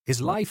Is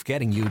life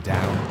getting you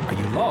down? Are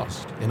you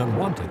lost in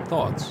unwanted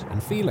thoughts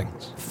and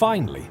feelings?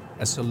 Finally,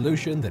 a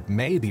solution that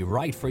may be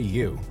right for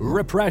you.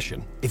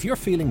 Repression. If you're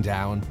feeling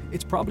down,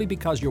 it's probably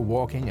because you're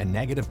walking a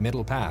negative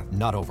middle path,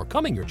 not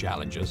overcoming your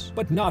challenges,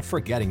 but not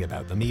forgetting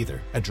about them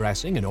either.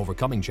 Addressing and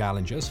overcoming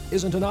challenges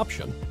isn't an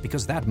option,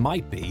 because that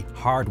might be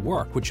hard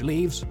work, which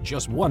leaves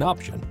just one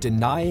option: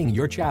 denying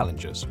your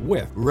challenges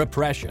with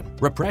repression.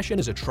 Repression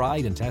is a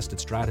tried and tested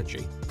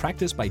strategy,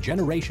 practiced by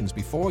generations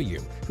before you,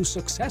 who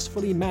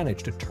successfully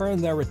managed to turn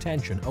their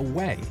attention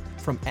away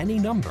from any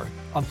number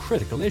of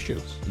critical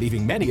issues,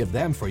 leaving many of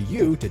them for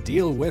you to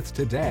deal with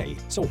today.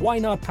 So why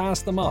not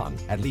pass them on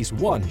at least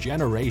one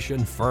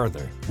generation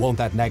further? Won't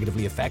that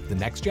negatively affect the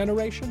next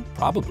generation?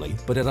 Probably,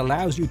 but it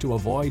allows you to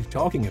avoid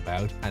talking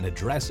about and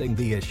addressing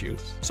the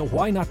issues. So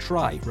why not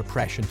try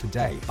repression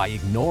today? By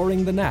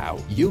ignoring the now,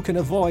 you can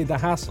avoid the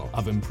hassle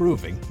of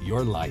improving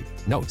your life.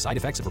 Note: side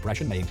effects of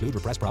repression may include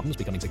repressed problems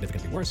becoming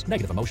significantly worse,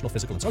 negative emotional,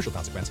 physical, and social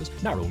consequences,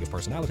 narrowing of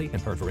personality,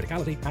 impaired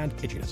veridicality, and itchy